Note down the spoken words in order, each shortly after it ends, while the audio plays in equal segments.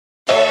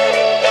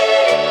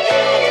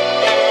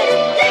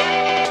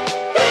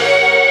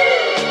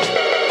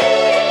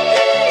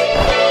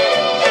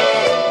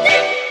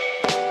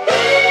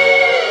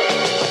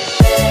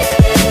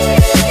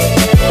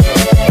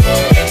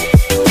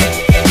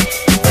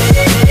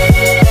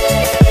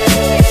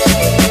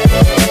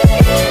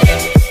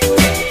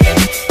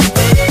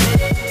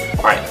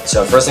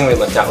first thing we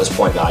looked at was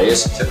point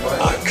values.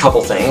 A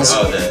couple things.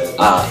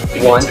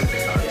 One,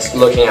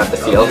 looking at the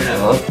field.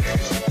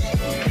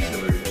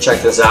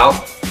 Check this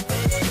out.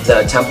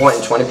 The 10-point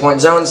and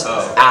 20-point zones,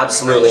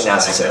 absolutely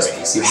necessary.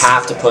 You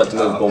have to put the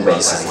movable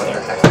bases in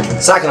there.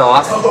 Second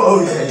off,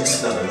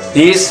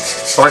 these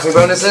sparking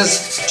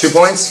bonuses, 2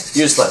 points,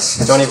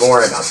 useless. Don't even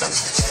worry about them.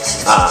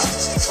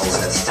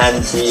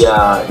 And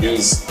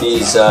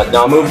these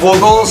non-movable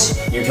goals,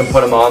 you can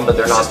put them on, but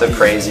they're not the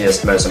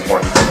craziest, most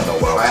important thing in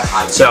the world.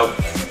 So,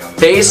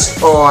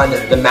 based on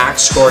the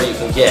max score you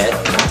can get,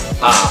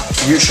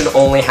 you should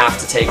only have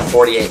to take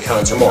 48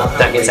 cones or more.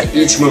 That means that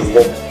each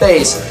movable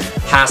base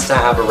has to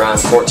have around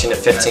 14 to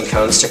 15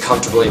 cones to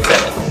comfortably fit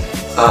it.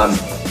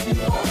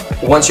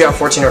 Once you have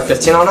 14 or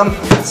 15 on them,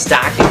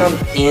 stacking them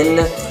in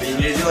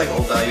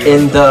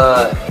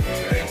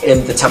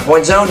the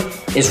 10-point zone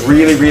is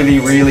really, really,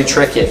 really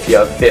tricky. If you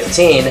have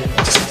 15,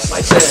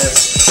 like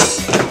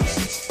this,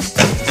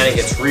 and it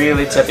gets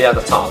really tippy at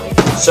the top.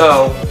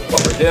 So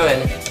what we're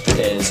doing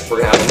is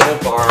we're gonna have a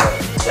little bar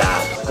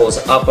that pulls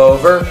up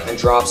over and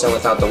drops in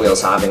without the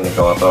wheels having to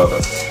go up over.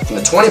 In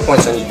the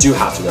 20-point zone, you do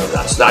have to go over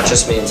that. So that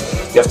just means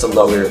you have to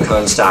lower your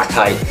cone stack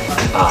height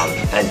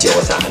and deal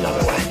with that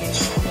another way.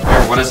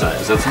 What is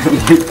that? Is that something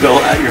you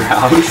built at your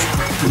house?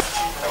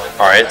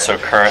 All right, so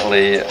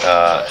currently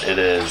it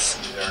is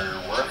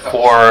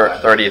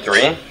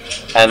 4:33,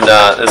 and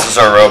this is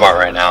our robot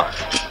right now.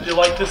 Do you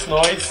like this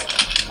noise?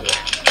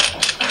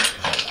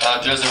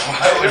 Joseph,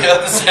 what would you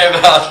have to say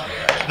about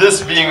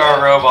this being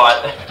our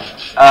robot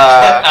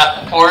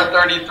at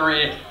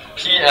 4:33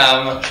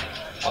 p.m.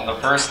 on the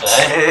first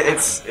day?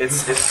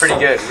 It's pretty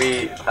good.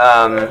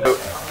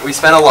 We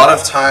spent a lot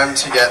of time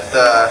to get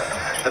the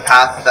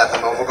path that the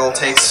Movable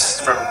takes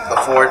from the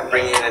floor,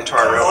 bringing it into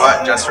our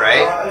robot just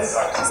right,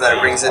 so that it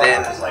brings it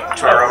in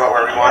to our robot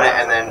where we want it,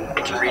 and then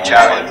it can reach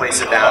out and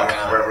place it down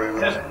wherever we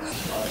want it.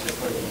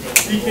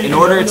 In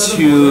order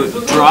to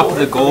drop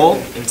the goal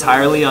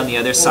entirely on the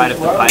other side of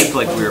the pipe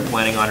like we were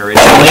planning on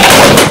originally,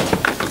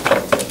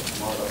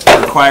 it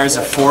requires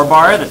a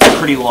 4-bar that's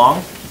pretty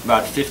long,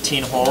 about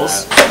 15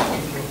 holes.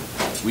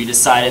 We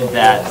decided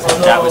that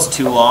that was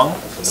too long,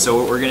 so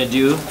what we're going to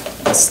do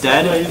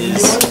instead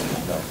is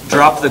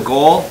drop the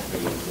goal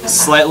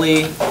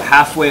slightly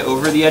halfway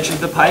over the edge of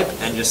the pipe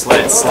and just let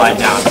it slide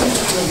down.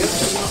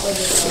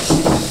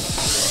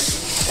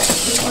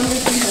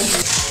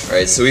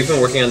 Alright, so we've been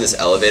working on this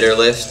elevator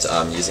lift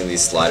using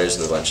these sliders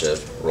with a bunch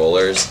of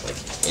rollers, like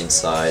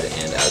inside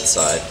and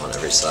outside on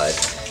every side.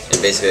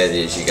 And basically the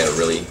idea is you get a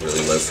really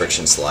low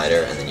friction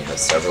slider, and then you have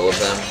several of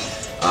them.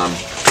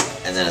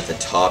 And then at the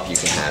top you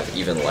can have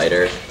even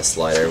lighter, a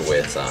slider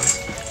with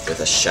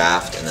a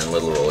shaft and then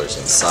little rollers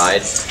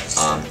inside.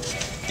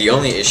 The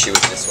only issue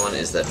with this one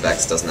is that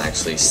VEX doesn't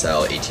actually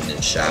sell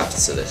 18-inch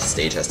shafts, so the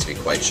stage has to be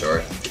quite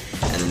short.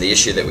 And then the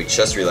issue that we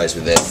just realized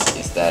with this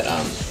is that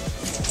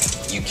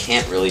you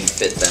can't really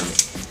fit them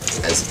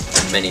as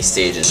many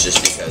stages,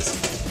 just because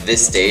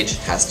this stage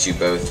has to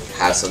both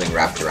have something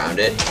wrapped around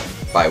it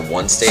by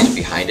one stage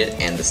behind it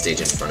and the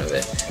stage in front of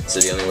it. So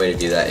the only way to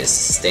do that is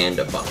stand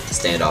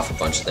off a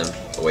bunch of them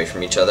away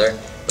from each other,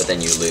 but then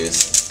you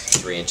lose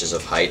 3 inches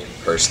of height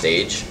per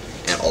stage,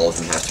 and all of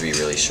them have to be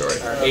really short.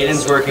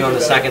 Aiden's working on the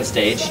second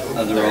stage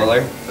of the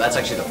roller. That's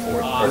actually the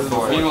fourth.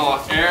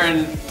 Meanwhile,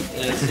 Aaron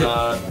is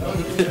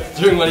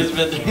doing what he's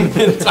been doing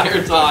the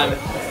entire time,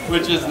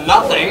 which is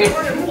nothing.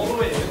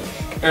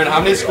 Aaron,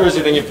 how many screws do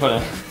you think you put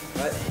in?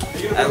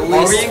 At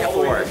least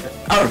 4.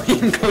 Are we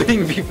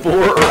including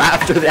before or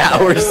after the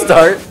hours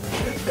start?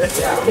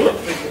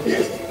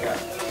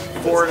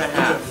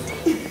 4.5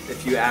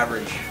 if you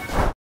average.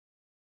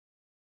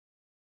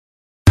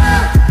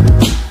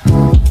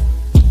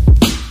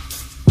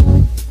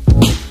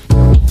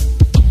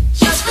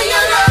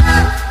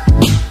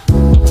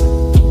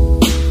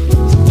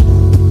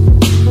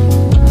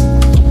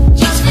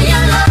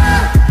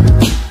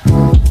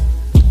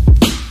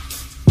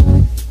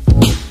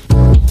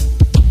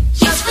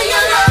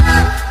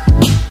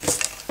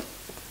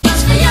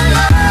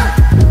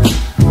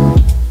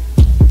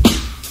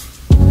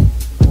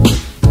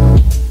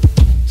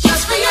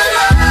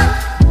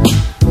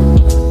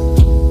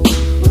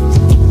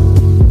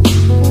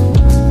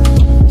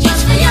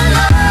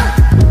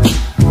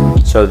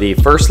 So the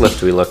first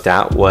lift we looked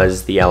at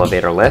was the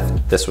elevator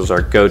lift. This was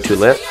our go-to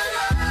lift.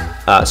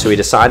 So we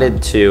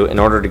decided to, in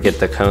order to get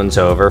the cones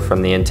over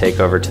from the intake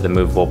over to the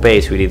movable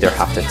base, we'd either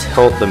have to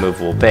tilt the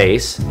movable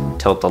base,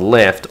 tilt the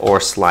lift, or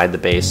slide the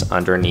base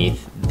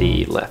underneath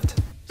the lift.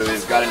 So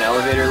we've got an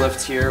elevator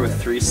lift here with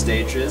 3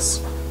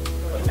 stages,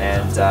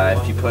 and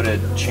if you put a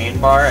chain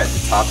bar at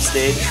the top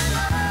stage,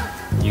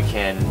 you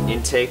can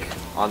intake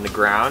on the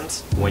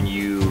ground. When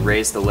you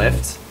raise the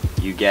lift,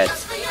 you get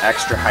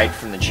extra height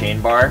from the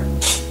chain bar.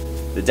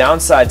 The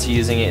downside to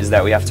using it is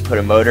that we have to put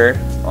a motor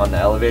on the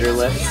elevator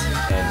lift,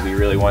 and we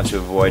really want to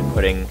avoid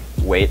putting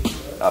weight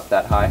up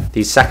that high.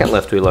 The second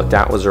lift we looked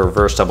at was a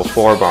reverse double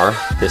 4-bar.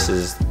 This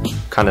is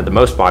kind of the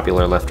most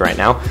popular lift right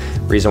now.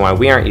 Reason why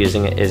we aren't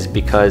using it is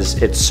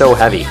because it's so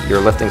heavy.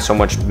 You're lifting so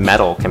much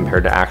metal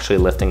compared to actually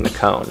lifting the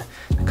cone.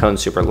 The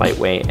cone's super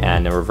lightweight,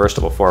 and the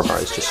reversible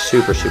forebar is just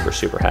super, super,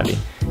 super heavy.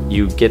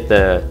 You get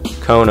the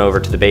cone over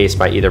to the base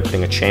by either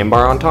putting a chain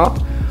bar on top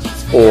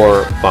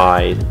or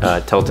by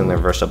tilting the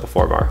reversible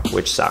forebar,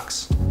 which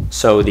sucks.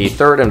 So the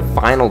third and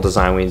final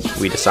design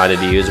we decided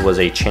to use was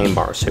a chain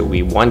bar. So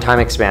we one-time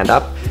expand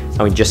up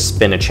and we just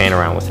spin a chain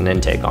around with an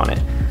intake on it.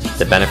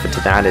 The benefit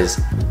to that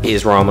is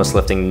we're almost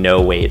lifting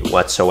no weight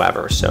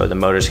whatsoever. So the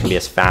motors can be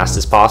as fast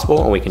as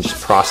possible and we can just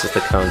process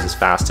the cones as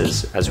fast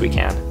as we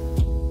can.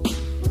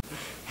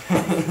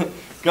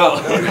 Go.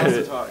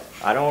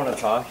 I don't want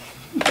to talk.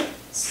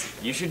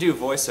 You should do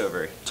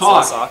voiceover. It's Talk.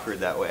 less awkward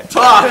that way.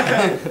 Talk.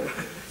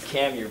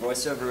 Cam, your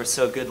voiceover was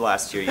so good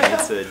last year. You need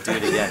to do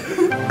it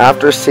again.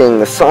 After seeing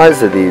the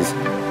size of these,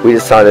 we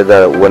decided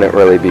that it wouldn't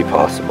really be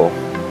possible.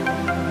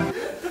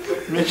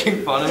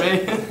 Making fun of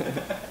me?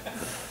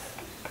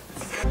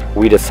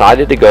 We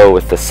decided to go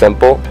with the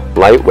simple,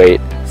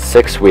 lightweight,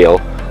 6-wheel,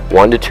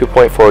 1 to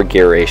 2.4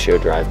 gear ratio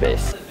drive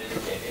base.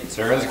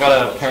 So Aaron's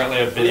got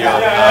apparently a video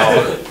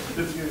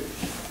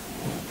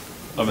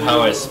of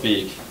how I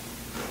speak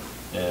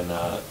in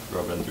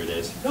Robot in 3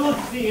 days. You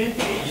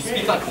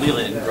speak like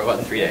Leland in Robot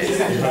in 3 days.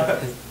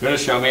 You want to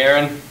show me,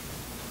 Aaron?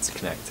 It's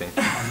connecting.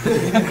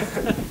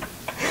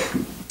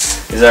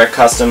 Is our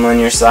custom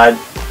linear slide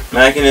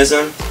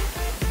mechanism.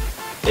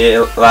 It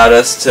allowed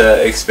us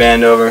to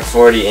expand over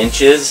 40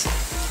 inches,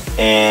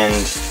 and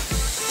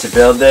to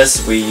build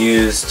this we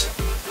used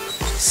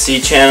C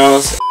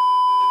channels.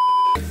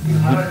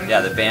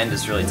 Yeah, the band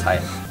is really tight.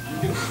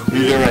 What are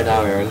you doing right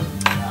now, Aaron?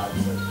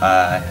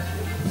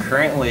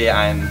 Currently,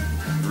 I'm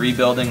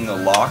rebuilding the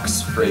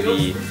locks for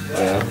the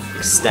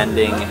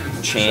extending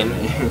chain.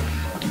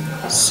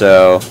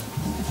 So,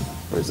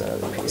 where's that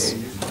other piece?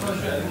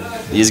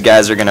 These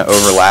guys are going to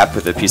overlap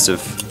with a piece of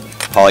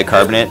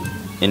polycarbonate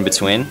in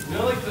between,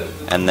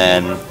 and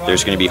then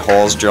there's going to be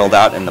holes drilled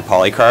out in the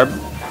polycarb,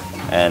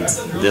 and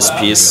this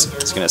piece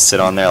is going to sit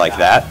on there like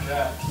that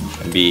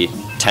and be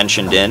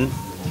tensioned in.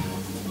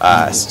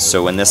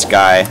 So when this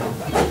guy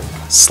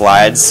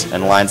slides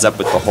and lines up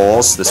with the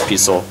holes, this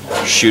piece will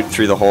shoot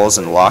through the holes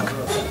and lock.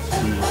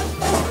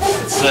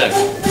 Sick.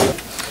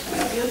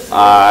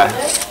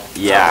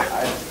 Yeah.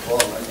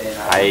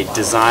 I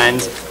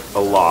designed a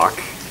lock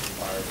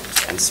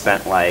and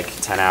spent like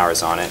 10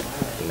 hours on it,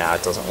 and now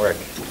it doesn't work.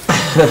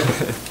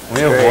 We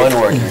have one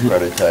working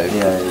prototype.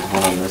 Yeah, there's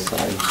one on this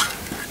side.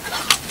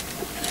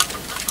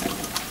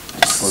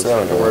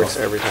 So it works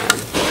every time.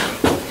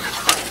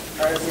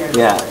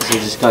 Yeah, so you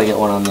just gotta get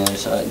one on the other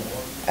side.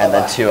 And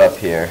then 2 up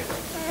here.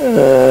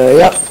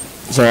 Yep.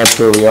 So that's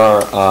where we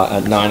are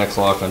at 9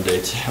 o'clock on day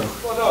 2.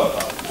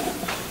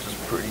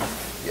 Pretty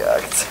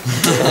yucked.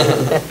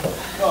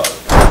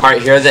 All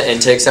right, here are the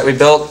intakes that we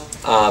built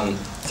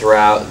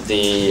throughout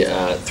the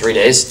 3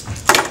 days.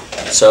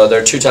 So there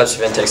are 2 types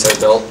of intakes that we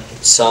built.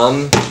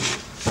 Some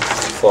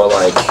for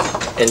like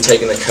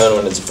intaking the cone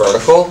when it's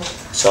vertical.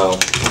 So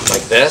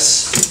like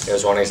this.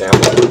 Here's one example.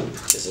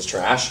 This is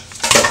trash.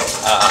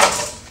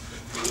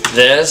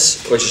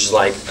 This, which is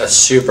like a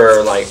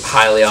super like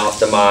highly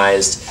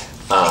optimized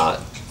kind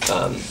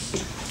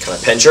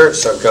of pincher,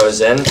 so it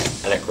goes in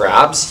and it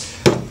grabs.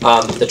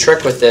 The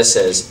trick with this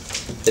is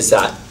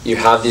that you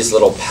have these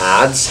little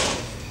pads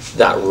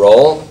that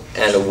roll,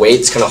 and the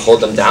weight's gonna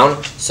hold them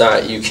down, so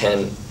that you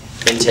can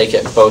intake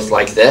it both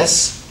like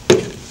this,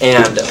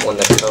 and when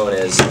the cone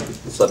is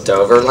flipped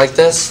over like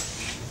this,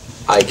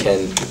 I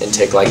can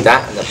intake like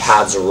that, and the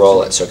pads will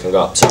roll it so it can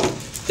go up. So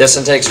this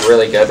intake's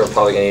really good. We're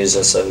probably going to use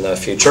this in the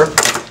future.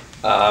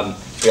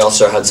 We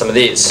also had some of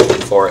these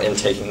for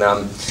intaking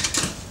them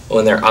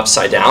when they're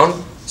upside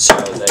down. So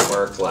they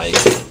work like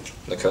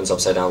the cone's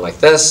upside down like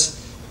this.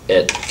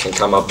 It can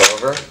come up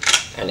over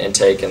and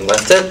intake and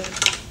lift it.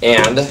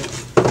 And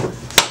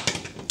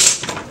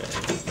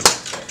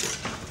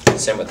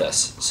same with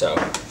this. So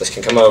this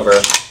can come over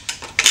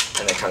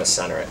and they kind of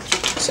center it.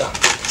 So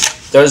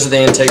those are the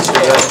intakes we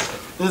got.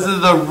 This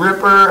is the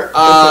Ripper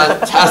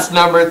test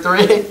number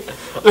 3.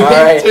 3,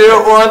 right. 2,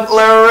 1,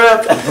 let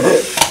rip.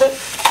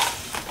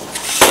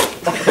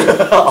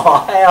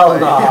 Oh, hell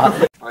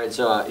no. Alright,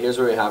 so here's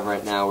what we have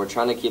right now. We're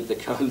trying to keep the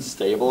cone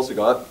stable, so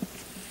go up.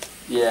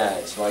 Yeah,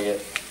 so I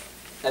get.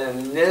 And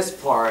then this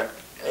part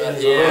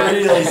is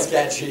really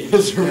sketchy.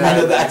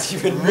 That's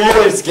even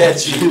really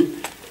sketchy.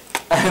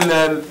 And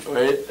then,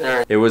 wait,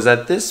 there. It was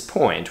at this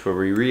point where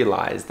we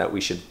realized that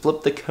we should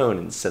flip the cone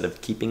instead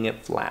of keeping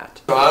it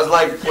flat. So I was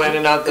like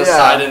planning out the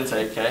side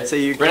intake, okay? So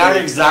you not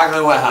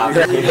exactly what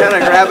happened. You're gonna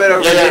grab it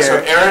over here, so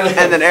Aaron,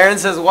 and then Aaron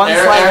says one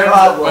slight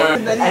problem,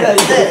 and then he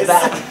does this.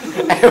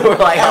 And we're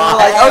like,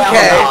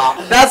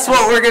 okay, that's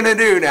what we're gonna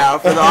do now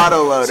for the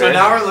autoloader. So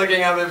now we're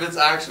looking up if it's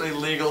actually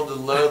legal to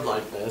load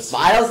like this.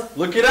 Miles,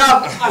 look it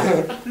up.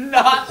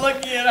 Not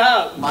looking it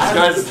up. This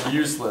guy's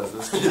useless.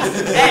 This kid.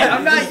 Hey,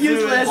 I'm not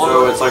useless.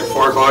 So it's like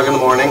 4 o'clock in the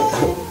morning,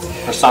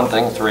 or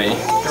something. 3.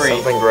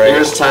 Something great.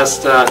 Here's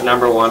test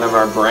number 1 of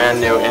our brand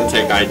new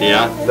intake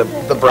idea.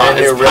 The brand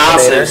new It's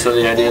passive, so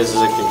the idea is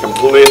it can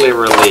completely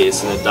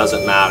release and it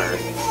doesn't matter.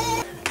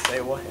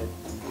 Say what?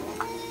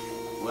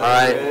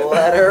 Alright.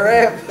 let her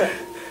rip.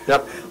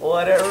 Yep.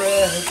 Let it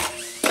rip.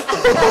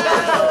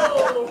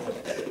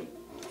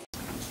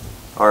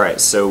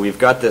 Alright, so we've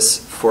got this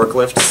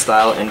forklift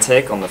style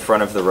intake on the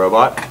front of the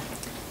robot,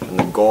 and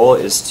the goal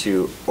is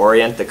to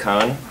orient the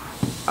cone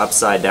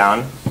upside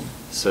down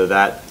so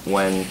that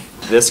when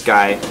this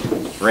guy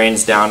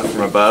rains down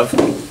from above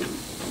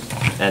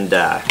and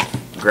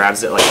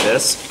grabs it like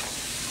this,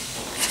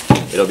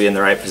 it'll be in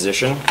the right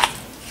position.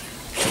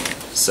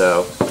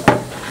 So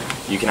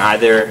you can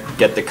either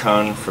get the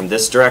cone from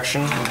this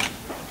direction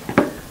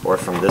or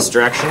from this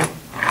direction,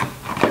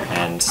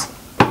 and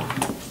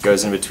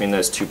goes in between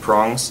those two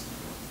prongs,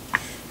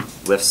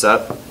 lifts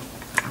up,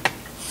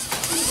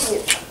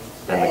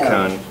 and the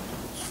cone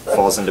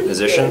falls into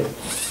position.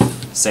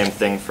 Same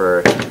thing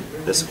for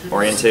this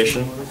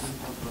orientation.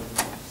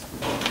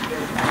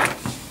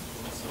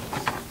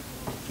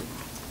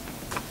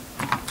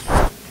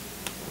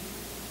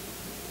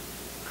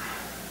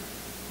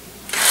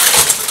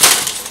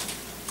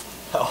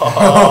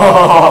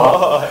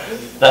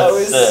 That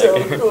was sick.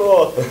 so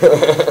cool.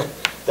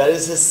 That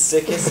is the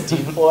sickest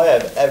deploy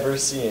I've ever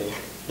seen.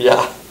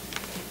 Yeah.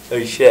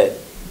 Oh shit.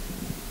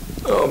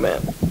 Oh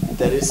man.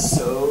 That is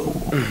so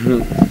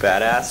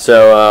badass.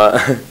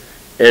 So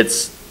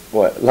it's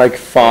what, like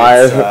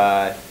 5?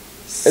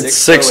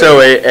 It's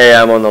 6:08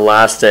 a.m. on the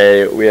last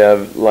day. We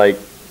have like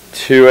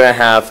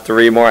 2.5,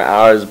 3 more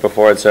hours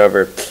before it's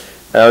over.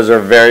 That was our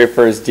very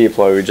first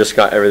deploy. We just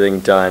got everything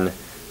done.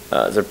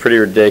 It's pretty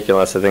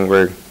ridiculous. I think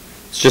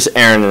it's just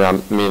Aaron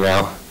and me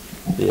now.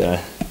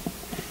 Yeah.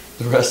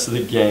 The rest of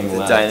the gang The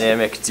left.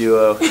 dynamic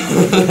duo.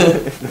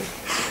 The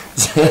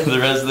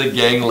rest of the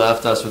gang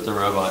left us with the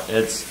robot.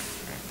 It's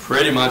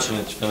pretty much in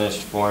its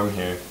finished form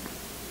here.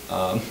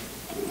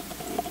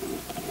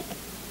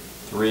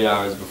 3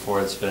 hours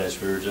before it's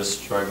finished, we were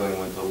just struggling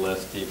with the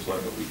lift deploy,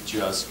 but we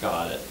just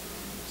got it.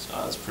 So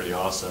that's pretty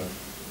awesome.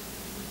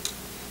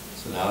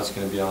 So now it's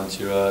going to be on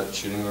to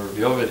shooting a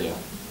reveal video.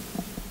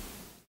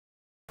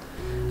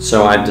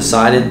 So I've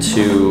decided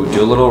to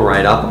do a little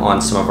write-up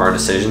on some of our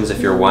decisions, if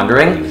you're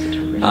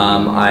wondering.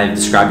 I've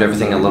described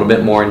everything a little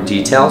bit more in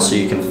detail, so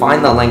you can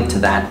find the link to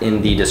that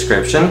in the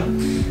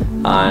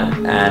description.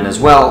 And as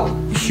well,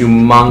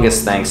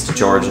 humongous thanks to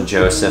George and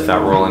Joseph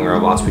at Rolling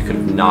Robots. We could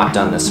have not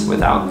done this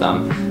without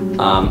them.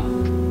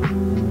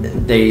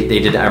 They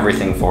did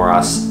everything for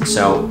us.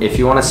 So if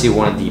you want to see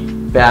one of the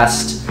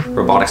best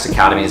robotics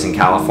academies in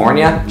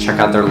California, check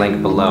out their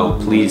link below.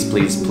 Please,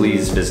 please,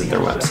 please visit their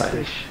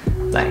website.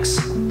 Thanks.